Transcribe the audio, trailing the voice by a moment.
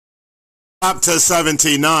Chapter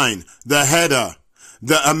 79, the header.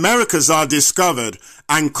 The Americas are discovered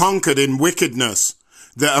and conquered in wickedness.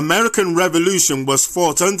 The American Revolution was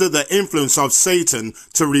fought under the influence of Satan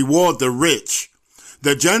to reward the rich.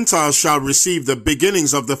 The Gentiles shall receive the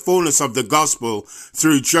beginnings of the fullness of the gospel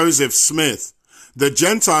through Joseph Smith. The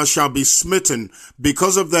Gentiles shall be smitten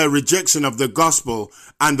because of their rejection of the gospel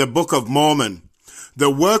and the Book of Mormon. The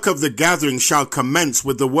work of the gathering shall commence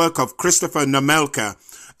with the work of Christopher Namelka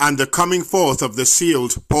and the coming forth of the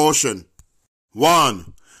sealed portion.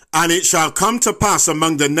 1. And it shall come to pass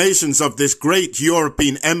among the nations of this great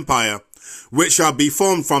European empire, which shall be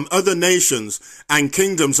formed from other nations and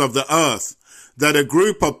kingdoms of the earth, that a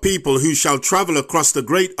group of people who shall travel across the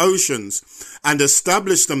great oceans and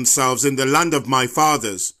establish themselves in the land of my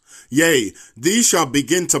fathers, yea, these shall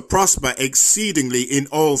begin to prosper exceedingly in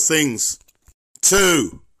all things.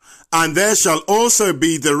 2. And there shall also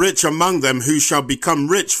be the rich among them who shall become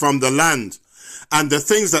rich from the land, and the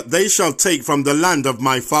things that they shall take from the land of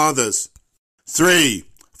my fathers. 3.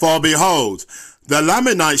 For behold, the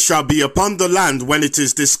Lamanites shall be upon the land when it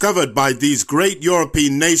is discovered by these great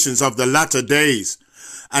European nations of the latter days.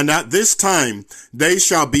 And at this time they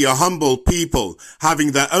shall be a humble people,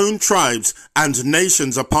 having their own tribes and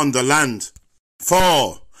nations upon the land.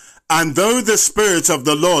 4. And though the Spirit of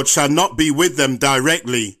the Lord shall not be with them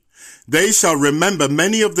directly, they shall remember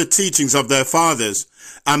many of the teachings of their fathers,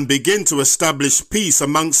 and begin to establish peace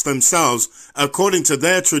amongst themselves according to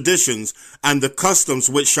their traditions and the customs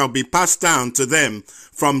which shall be passed down to them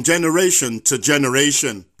from generation to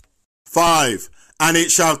generation. 5. And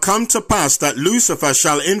it shall come to pass that Lucifer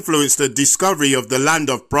shall influence the discovery of the land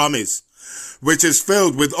of promise, which is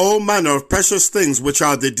filled with all manner of precious things which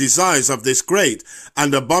are the desires of this great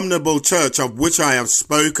and abominable church of which I have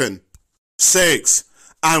spoken. 6.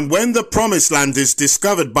 And when the promised land is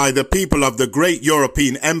discovered by the people of the great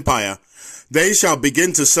European empire, they shall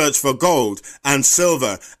begin to search for gold and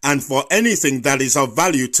silver and for anything that is of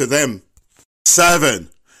value to them.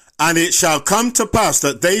 7. And it shall come to pass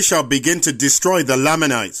that they shall begin to destroy the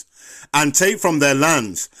Lamanites and take from their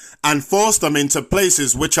lands and force them into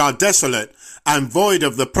places which are desolate and void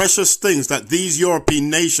of the precious things that these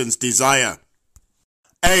European nations desire.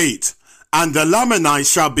 8. And the Lamanites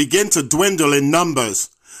shall begin to dwindle in numbers,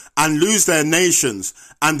 and lose their nations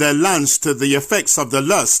and their lands to the effects of the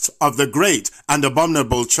lust of the great and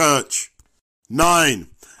abominable church. 9.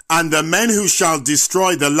 And the men who shall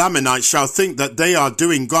destroy the Lamanites shall think that they are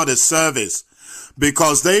doing God a service,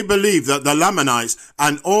 because they believe that the Lamanites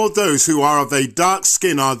and all those who are of a dark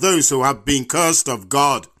skin are those who have been cursed of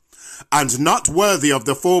God, and not worthy of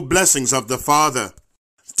the full blessings of the Father.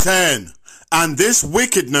 10. And this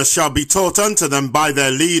wickedness shall be taught unto them by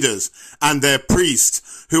their leaders and their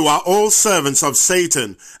priests, who are all servants of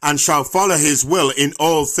Satan, and shall follow his will in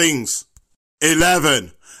all things.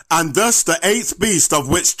 11. And thus the eighth beast of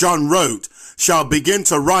which John wrote shall begin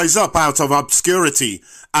to rise up out of obscurity,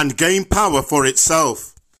 and gain power for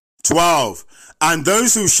itself. 12. And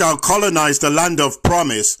those who shall colonize the land of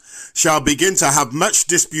promise shall begin to have much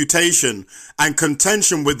disputation and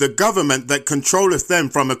contention with the government that controlleth them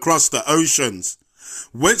from across the oceans,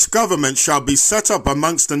 which government shall be set up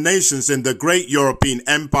amongst the nations in the great European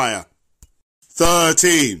empire.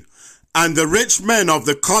 13. And the rich men of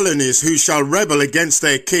the colonies who shall rebel against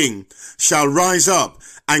their king shall rise up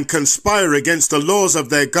and conspire against the laws of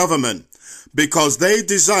their government, because they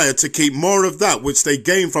desire to keep more of that which they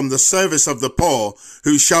gain from the service of the poor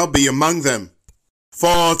who shall be among them.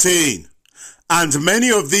 14. And many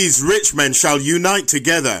of these rich men shall unite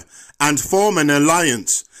together and form an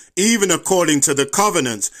alliance, even according to the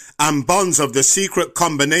covenants and bonds of the secret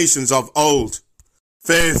combinations of old.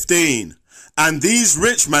 15. And these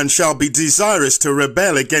rich men shall be desirous to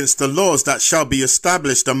rebel against the laws that shall be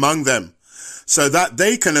established among them, so that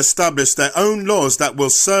they can establish their own laws that will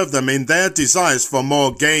serve them in their desires for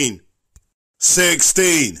more gain.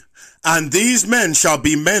 16. And these men shall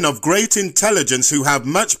be men of great intelligence who have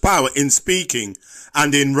much power in speaking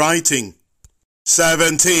and in writing.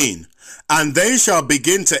 17. And they shall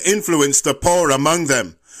begin to influence the poor among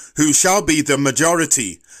them, who shall be the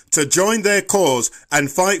majority, to join their cause and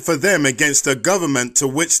fight for them against the government to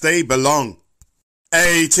which they belong.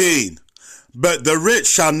 18. But the rich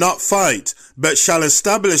shall not fight, but shall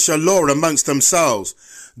establish a law amongst themselves,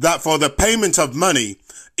 that for the payment of money,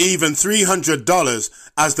 even $300,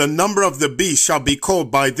 as the number of the beast shall be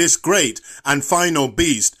called by this great and final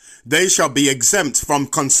beast, they shall be exempt from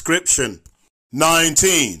conscription.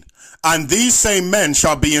 19. And these same men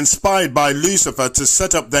shall be inspired by Lucifer to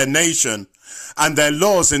set up their nation and their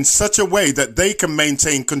laws in such a way that they can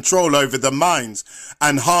maintain control over the minds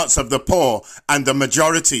and hearts of the poor and the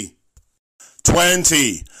majority.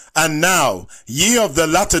 20. And now ye of the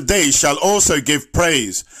latter days shall also give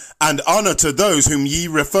praise and honor to those whom ye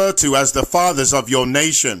refer to as the fathers of your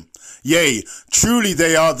nation. Yea, truly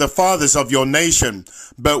they are the fathers of your nation,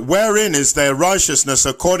 but wherein is their righteousness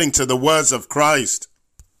according to the words of Christ?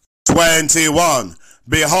 21.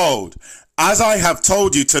 Behold, as I have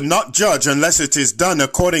told you to not judge unless it is done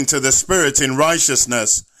according to the Spirit in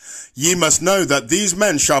righteousness, ye must know that these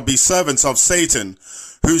men shall be servants of Satan,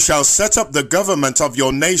 who shall set up the government of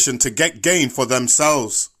your nation to get gain for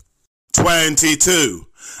themselves. 22.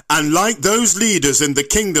 And like those leaders in the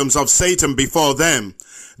kingdoms of Satan before them,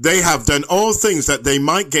 they have done all things that they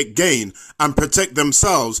might get gain and protect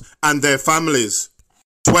themselves and their families.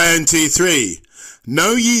 23.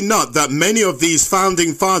 Know ye not that many of these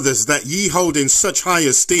founding fathers that ye hold in such high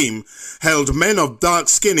esteem held men of dark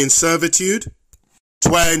skin in servitude?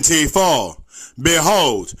 24.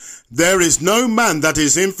 Behold, there is no man that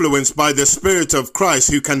is influenced by the Spirit of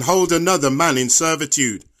Christ who can hold another man in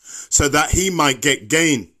servitude, so that he might get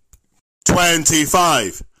gain.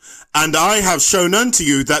 25. And I have shown unto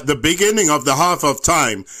you that the beginning of the half of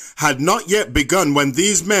time had not yet begun when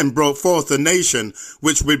these men brought forth a nation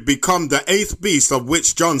which would become the eighth beast of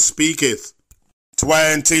which John speaketh.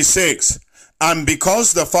 26. And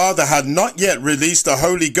because the Father had not yet released the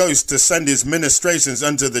Holy Ghost to send his ministrations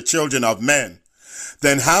unto the children of men,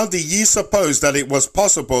 then how do ye suppose that it was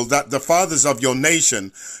possible that the fathers of your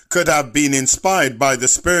nation could have been inspired by the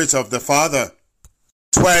Spirit of the Father?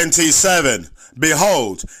 27.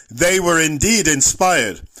 Behold, they were indeed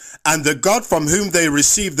inspired, and the God from whom they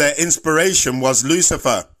received their inspiration was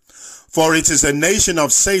Lucifer. For it is a nation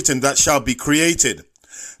of Satan that shall be created.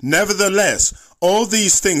 Nevertheless, all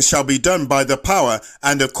these things shall be done by the power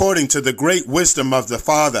and according to the great wisdom of the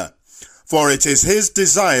Father. For it is his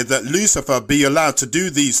desire that Lucifer be allowed to do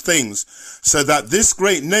these things, so that this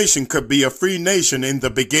great nation could be a free nation in the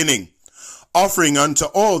beginning, offering unto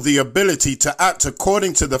all the ability to act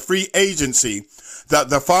according to the free agency that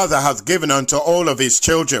the Father hath given unto all of his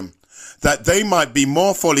children, that they might be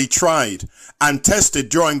more fully tried and tested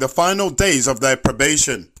during the final days of their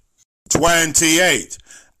probation. 28.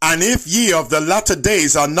 And if ye of the latter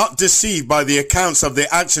days are not deceived by the accounts of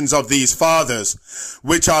the actions of these fathers,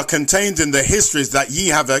 which are contained in the histories that ye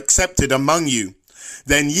have accepted among you,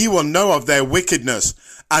 then ye will know of their wickedness,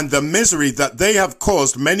 and the misery that they have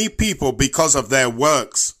caused many people because of their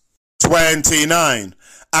works. 29.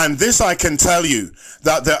 And this I can tell you,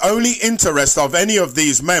 that the only interest of any of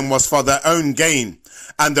these men was for their own gain,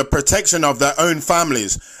 and the protection of their own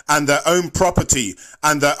families, and their own property,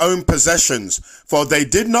 and their own possessions, for they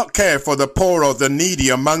did not care for the poor or the needy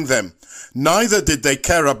among them, neither did they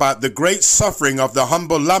care about the great suffering of the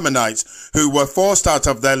humble Lamanites, who were forced out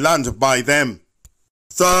of their land by them.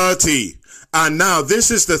 30. And now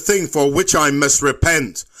this is the thing for which I must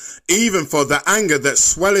repent, even for the anger that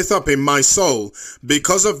swelleth up in my soul,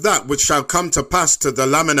 because of that which shall come to pass to the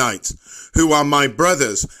Lamanites, who are my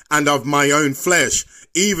brothers, and of my own flesh,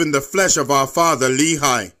 even the flesh of our father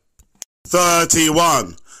Lehi.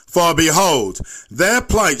 31. For behold, their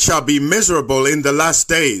plight shall be miserable in the last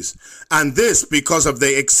days, and this because of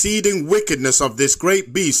the exceeding wickedness of this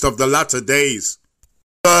great beast of the latter days.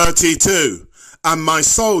 32. And my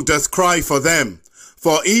soul doth cry for them,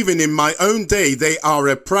 for even in my own day they are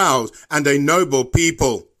a proud and a noble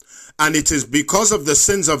people, and it is because of the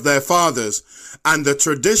sins of their fathers, and the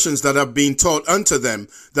traditions that have been taught unto them,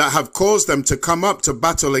 that have caused them to come up to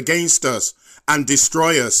battle against us, and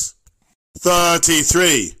destroy us.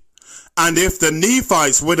 33. And if the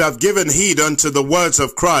Nephites would have given heed unto the words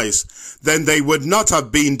of Christ, then they would not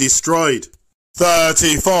have been destroyed.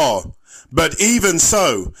 34. But even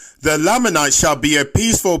so, the Lamanites shall be a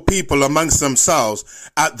peaceful people amongst themselves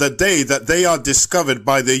at the day that they are discovered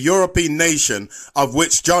by the European nation of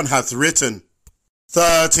which John hath written.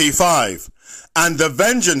 35. And the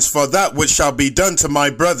vengeance for that which shall be done to my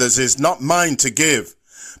brothers is not mine to give,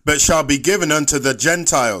 but shall be given unto the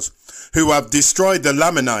Gentiles, who have destroyed the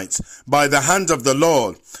Lamanites by the hand of the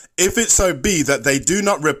Lord, if it so be that they do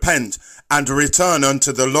not repent and return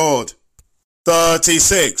unto the Lord.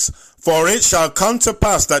 36. For it shall come to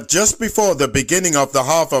pass that just before the beginning of the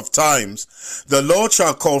half of times, the Lord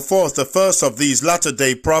shall call forth the first of these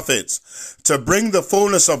latter-day prophets, to bring the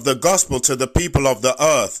fullness of the gospel to the people of the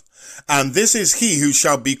earth. And this is he who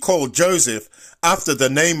shall be called Joseph, after the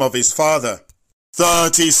name of his father.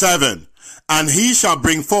 37. And he shall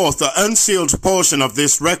bring forth the unsealed portion of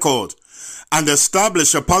this record, and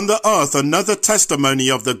establish upon the earth another testimony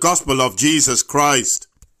of the gospel of Jesus Christ.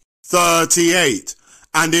 38.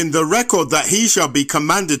 And in the record that he shall be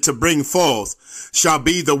commanded to bring forth shall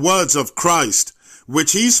be the words of Christ,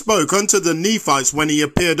 which he spoke unto the Nephites when he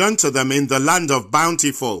appeared unto them in the land of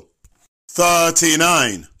Bountiful.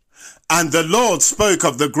 39. And the Lord spoke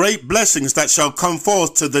of the great blessings that shall come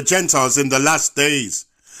forth to the Gentiles in the last days,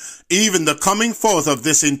 even the coming forth of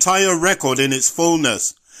this entire record in its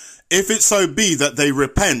fullness, if it so be that they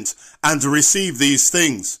repent and receive these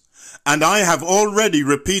things. And I have already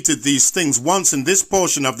repeated these things once in this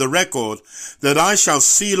portion of the record, that I shall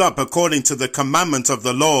seal up according to the commandment of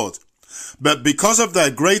the Lord. But because of their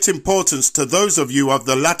great importance to those of you of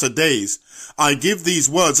the latter days, I give these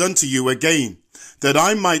words unto you again, that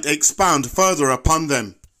I might expound further upon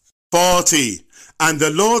them. 40. And the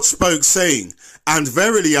Lord spoke, saying, And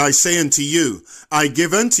verily I say unto you, I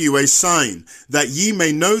give unto you a sign, that ye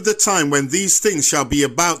may know the time when these things shall be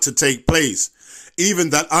about to take place, even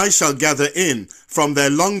that I shall gather in from their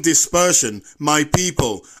long dispersion my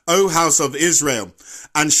people, O house of Israel,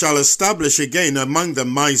 and shall establish again among them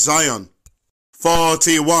my Zion.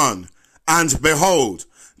 41. And behold,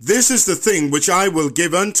 this is the thing which I will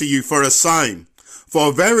give unto you for a sign.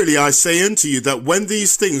 For verily I say unto you, that when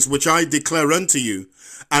these things which I declare unto you,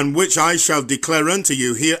 and which I shall declare unto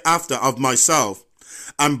you hereafter of myself,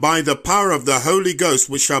 and by the power of the Holy Ghost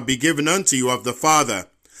which shall be given unto you of the Father,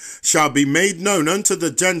 shall be made known unto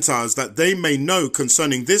the Gentiles, that they may know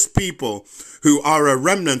concerning this people who are a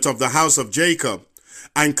remnant of the house of Jacob,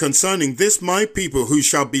 and concerning this my people who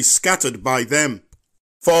shall be scattered by them.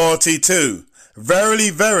 42. Verily,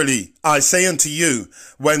 verily, I say unto you,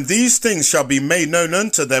 when these things shall be made known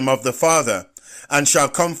unto them of the Father, and shall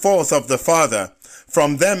come forth of the Father,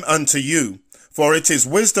 from them unto you, for it is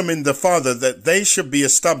wisdom in the Father that they should be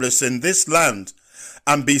established in this land,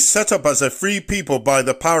 and be set up as a free people by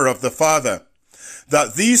the power of the Father,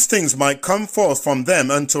 that these things might come forth from them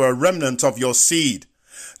unto a remnant of your seed,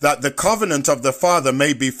 that the covenant of the Father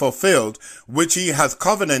may be fulfilled, which he hath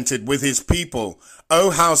covenanted with his people, O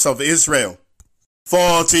house of Israel.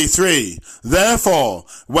 43. Therefore,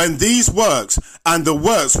 when these works, and the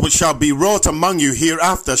works which shall be wrought among you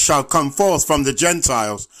hereafter shall come forth from the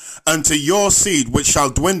Gentiles, unto your seed which shall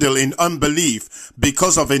dwindle in unbelief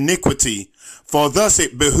because of iniquity, for thus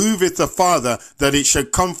it behoveth the Father that it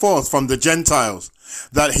should come forth from the Gentiles,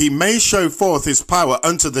 that he may show forth his power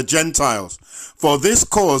unto the Gentiles. For this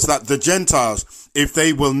cause that the Gentiles, if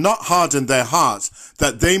they will not harden their hearts,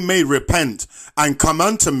 that they may repent, and come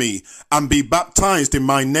unto me, and be baptized in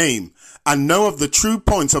my name, and know of the true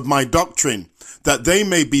points of my doctrine, that they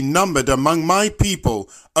may be numbered among my people,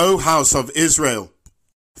 O house of Israel.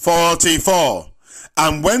 44.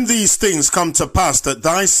 And when these things come to pass, that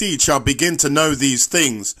thy seed shall begin to know these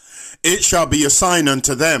things, it shall be a sign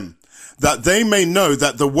unto them, that they may know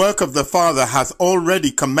that the work of the Father hath already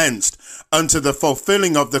commenced, unto the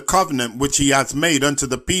fulfilling of the covenant which he hath made unto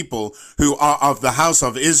the people who are of the house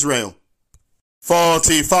of Israel.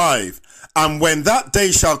 45. And when that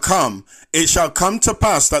day shall come, it shall come to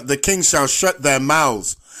pass that the kings shall shut their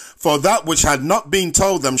mouths, for that which had not been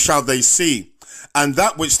told them shall they see, and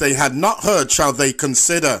that which they had not heard shall they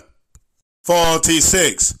consider.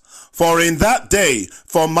 46. For in that day,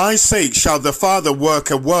 for my sake shall the Father work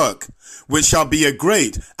a work, which shall be a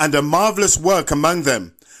great and a marvelous work among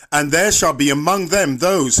them, and there shall be among them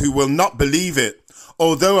those who will not believe it,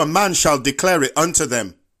 although a man shall declare it unto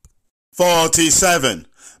them. 47.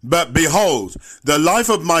 But behold, the life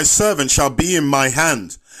of my servant shall be in my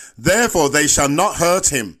hand, therefore they shall not hurt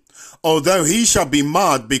him, although he shall be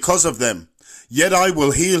marred because of them, yet I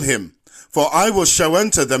will heal him, for I will show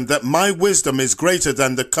unto them that my wisdom is greater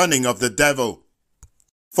than the cunning of the devil.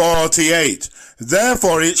 48.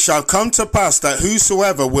 Therefore it shall come to pass that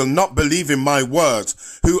whosoever will not believe in my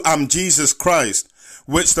words, who am Jesus Christ,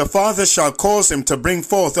 which the Father shall cause him to bring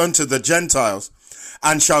forth unto the Gentiles,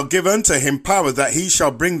 and shall give unto him power that he shall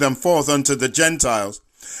bring them forth unto the Gentiles,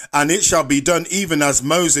 and it shall be done even as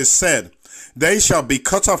Moses said, they shall be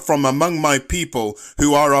cut off from among my people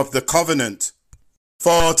who are of the covenant.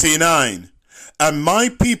 49. And my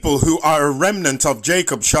people who are a remnant of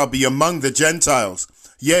Jacob shall be among the Gentiles,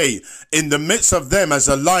 yea, in the midst of them as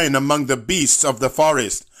a lion among the beasts of the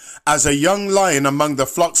forest, as a young lion among the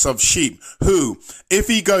flocks of sheep, who, if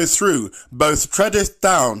he go through, both treadeth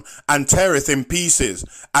down and teareth in pieces,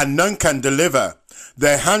 and none can deliver.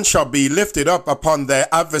 Their hand shall be lifted up upon their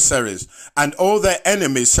adversaries, and all their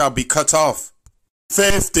enemies shall be cut off.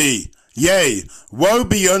 50. Yea, woe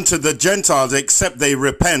be unto the Gentiles except they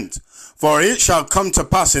repent. For it shall come to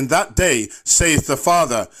pass in that day, saith the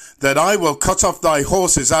Father, that I will cut off thy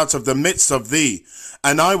horses out of the midst of thee,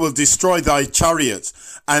 and I will destroy thy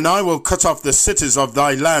chariots, and I will cut off the cities of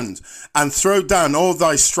thy land, and throw down all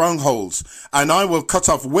thy strongholds, and I will cut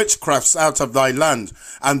off witchcrafts out of thy land,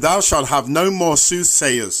 and thou shalt have no more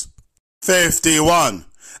soothsayers. 51.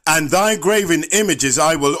 And thy graven images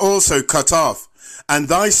I will also cut off, and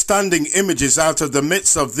thy standing images out of the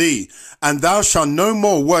midst of thee, and thou shalt no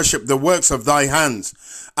more worship the works of thy hands.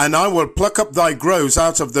 And I will pluck up thy groves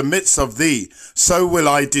out of the midst of thee, so will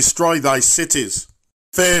I destroy thy cities.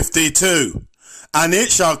 52. And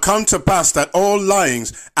it shall come to pass that all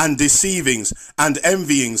lyings and deceivings and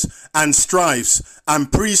envyings and strifes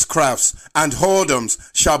and priestcrafts and whoredoms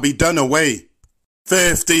shall be done away.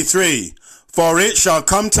 53. For it shall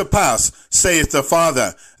come to pass, saith the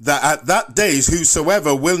Father, that at that days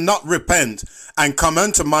whosoever will not repent and come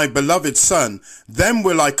unto my beloved Son, them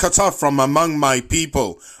will I cut off from among my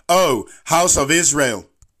people, O house of Israel.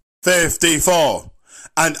 54.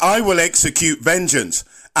 And I will execute vengeance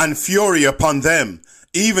and fury upon them,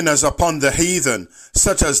 even as upon the heathen,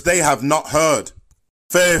 such as they have not heard.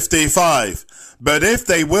 55. But if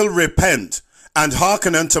they will repent and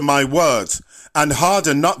hearken unto my words, and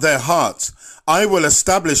harden not their hearts, I will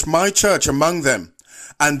establish my church among them,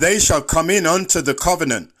 and they shall come in unto the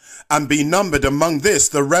covenant, and be numbered among this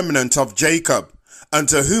the remnant of Jacob,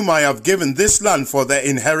 unto whom I have given this land for their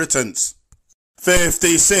inheritance.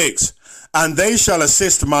 56. And they shall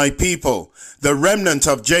assist my people, the remnant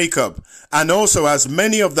of Jacob, and also as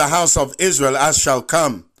many of the house of Israel as shall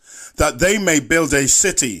come, that they may build a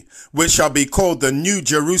city, which shall be called the New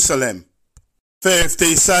Jerusalem.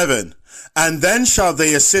 57. And then shall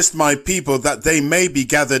they assist my people, that they may be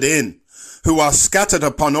gathered in, who are scattered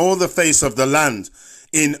upon all the face of the land,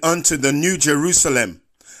 in unto the New Jerusalem.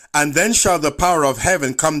 And then shall the power of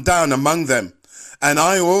heaven come down among them, and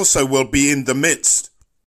I also will be in the midst.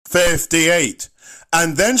 58.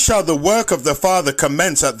 And then shall the work of the Father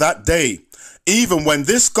commence at that day, even when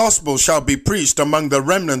this gospel shall be preached among the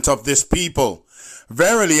remnant of this people.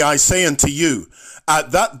 Verily I say unto you,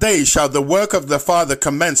 at that day shall the work of the Father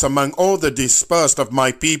commence among all the dispersed of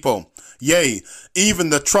my people, yea, even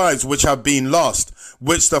the tribes which have been lost,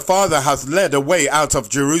 which the Father hath led away out of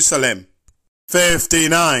Jerusalem.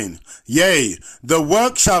 59. Yea, the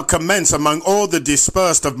work shall commence among all the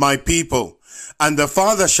dispersed of my people, and the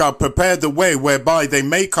Father shall prepare the way whereby they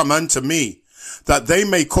may come unto me, that they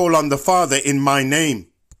may call on the Father in my name.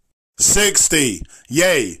 60.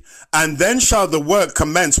 Yea, and then shall the work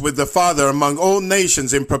commence with the Father among all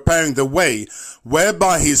nations in preparing the way,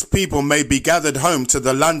 whereby his people may be gathered home to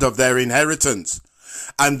the land of their inheritance.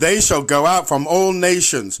 And they shall go out from all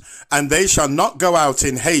nations, and they shall not go out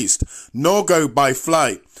in haste, nor go by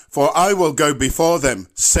flight, for I will go before them,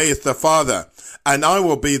 saith the Father, and I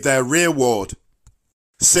will be their reward.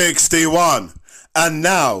 61. And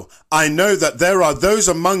now I know that there are those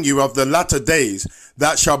among you of the latter days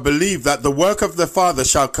that shall believe that the work of the Father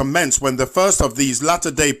shall commence when the first of these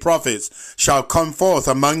latter-day prophets shall come forth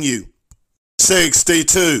among you.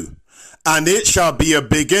 62. And it shall be a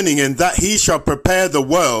beginning in that he shall prepare the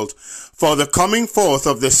world for the coming forth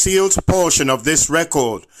of the sealed portion of this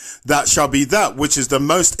record, that shall be that which is the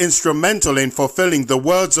most instrumental in fulfilling the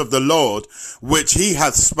words of the Lord, which he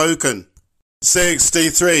hath spoken.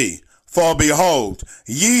 63. For behold,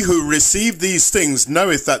 ye who receive these things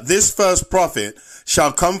knoweth that this first prophet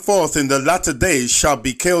shall come forth in the latter days shall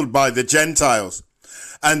be killed by the Gentiles,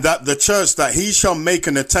 and that the church that he shall make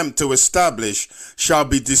an attempt to establish shall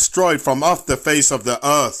be destroyed from off the face of the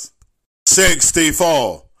earth.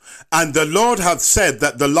 64. And the Lord hath said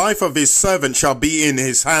that the life of his servant shall be in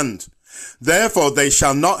his hand. Therefore they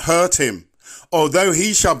shall not hurt him, although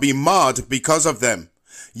he shall be marred because of them.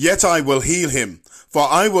 Yet I will heal him, for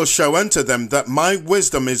I will show unto them that my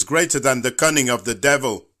wisdom is greater than the cunning of the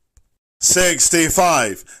devil.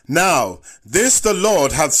 65. Now this the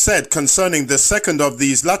Lord hath said concerning the second of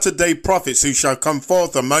these latter-day prophets who shall come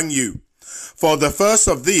forth among you. For the first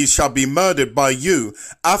of these shall be murdered by you,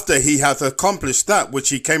 after he hath accomplished that which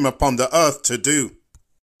he came upon the earth to do.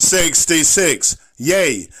 66.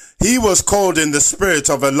 Yea, he was called in the spirit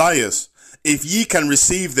of Elias, if ye can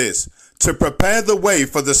receive this, to prepare the way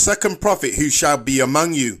for the second prophet who shall be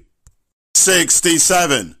among you.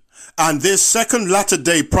 67. And this second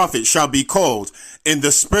latter-day prophet shall be called in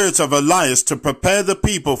the spirit of Elias, to prepare the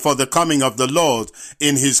people for the coming of the Lord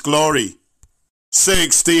in his glory.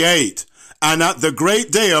 68. And at the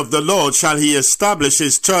great day of the Lord shall he establish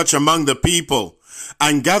his church among the people,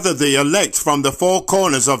 and gather the elect from the four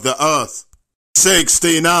corners of the earth.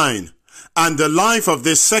 69. And the life of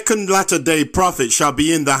this second latter-day prophet shall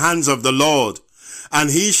be in the hands of the Lord, and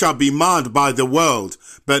he shall be marred by the world,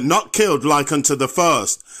 but not killed like unto the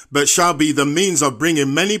first, but shall be the means of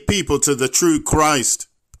bringing many people to the true Christ.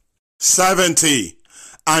 70.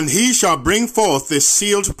 And he shall bring forth this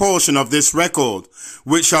sealed portion of this record,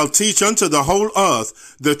 which shall teach unto the whole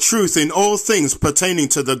earth the truth in all things pertaining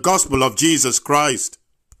to the gospel of Jesus Christ.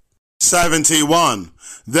 71.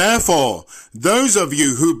 Therefore, those of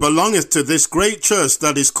you who belongeth to this great church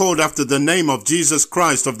that is called after the name of Jesus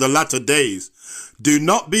Christ of the latter days, do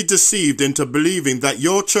not be deceived into believing that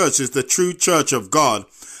your church is the true church of God,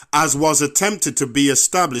 as was attempted to be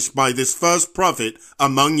established by this first prophet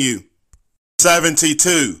among you.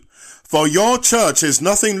 72. For your church is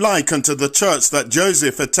nothing like unto the church that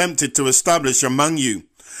Joseph attempted to establish among you,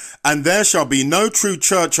 and there shall be no true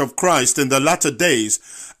church of Christ in the latter days,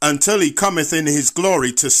 until he cometh in his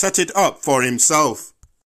glory to set it up for himself.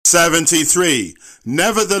 73.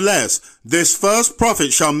 Nevertheless, this first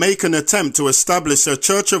prophet shall make an attempt to establish a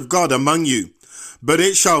church of God among you, but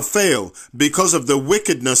it shall fail because of the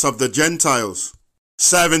wickedness of the Gentiles.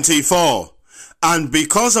 74. And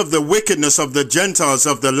because of the wickedness of the Gentiles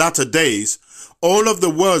of the latter days, all of the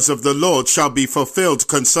words of the Lord shall be fulfilled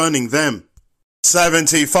concerning them.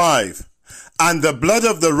 75. And the blood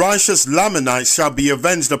of the righteous Lamanites shall be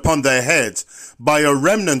avenged upon their heads by a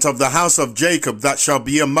remnant of the house of Jacob that shall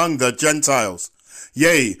be among the Gentiles.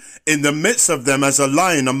 Yea, in the midst of them as a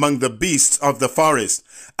lion among the beasts of the forest,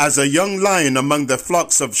 as a young lion among the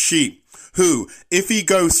flocks of sheep, who, if he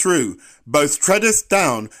go through, both treadeth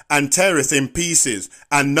down and teareth in pieces,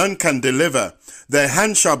 and none can deliver. Their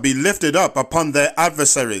hand shall be lifted up upon their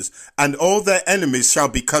adversaries, and all their enemies shall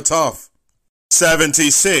be cut off.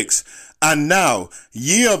 76. And now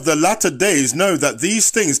ye of the latter days know that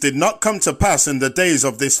these things did not come to pass in the days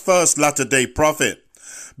of this first latter-day prophet,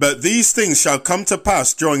 but these things shall come to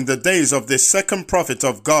pass during the days of this second prophet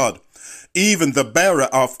of God, even the bearer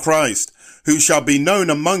of Christ, who shall be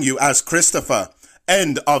known among you as Christopher.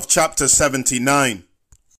 End of chapter 79.